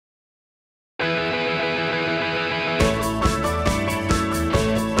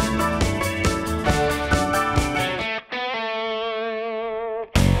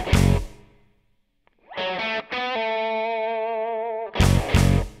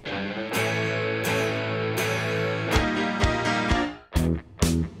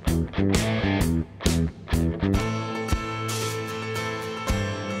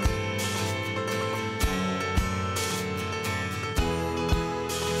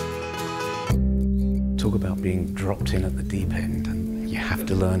Talk about being dropped in at the deep end and you have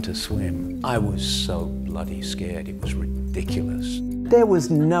to learn to swim. I was so bloody scared, it was ridiculous. There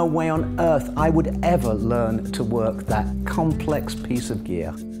was no way on earth I would ever learn to work that complex piece of gear.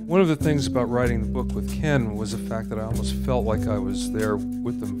 One of the things about writing the book with Ken was the fact that I almost felt like I was there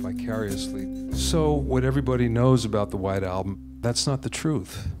with them vicariously. So what everybody knows about the White Album, that's not the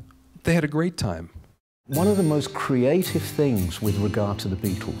truth. They had a great time. One of the most creative things with regard to the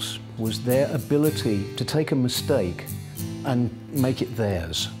Beatles was their ability to take a mistake and make it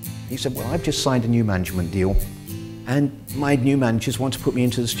theirs. He said, well, I've just signed a new management deal and my new managers want to put me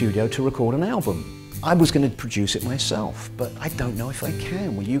into the studio to record an album. I was going to produce it myself, but I don't know if I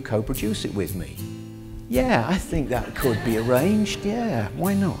can. Will you co-produce it with me? Yeah, I think that could be arranged. Yeah,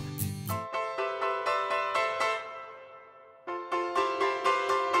 why not?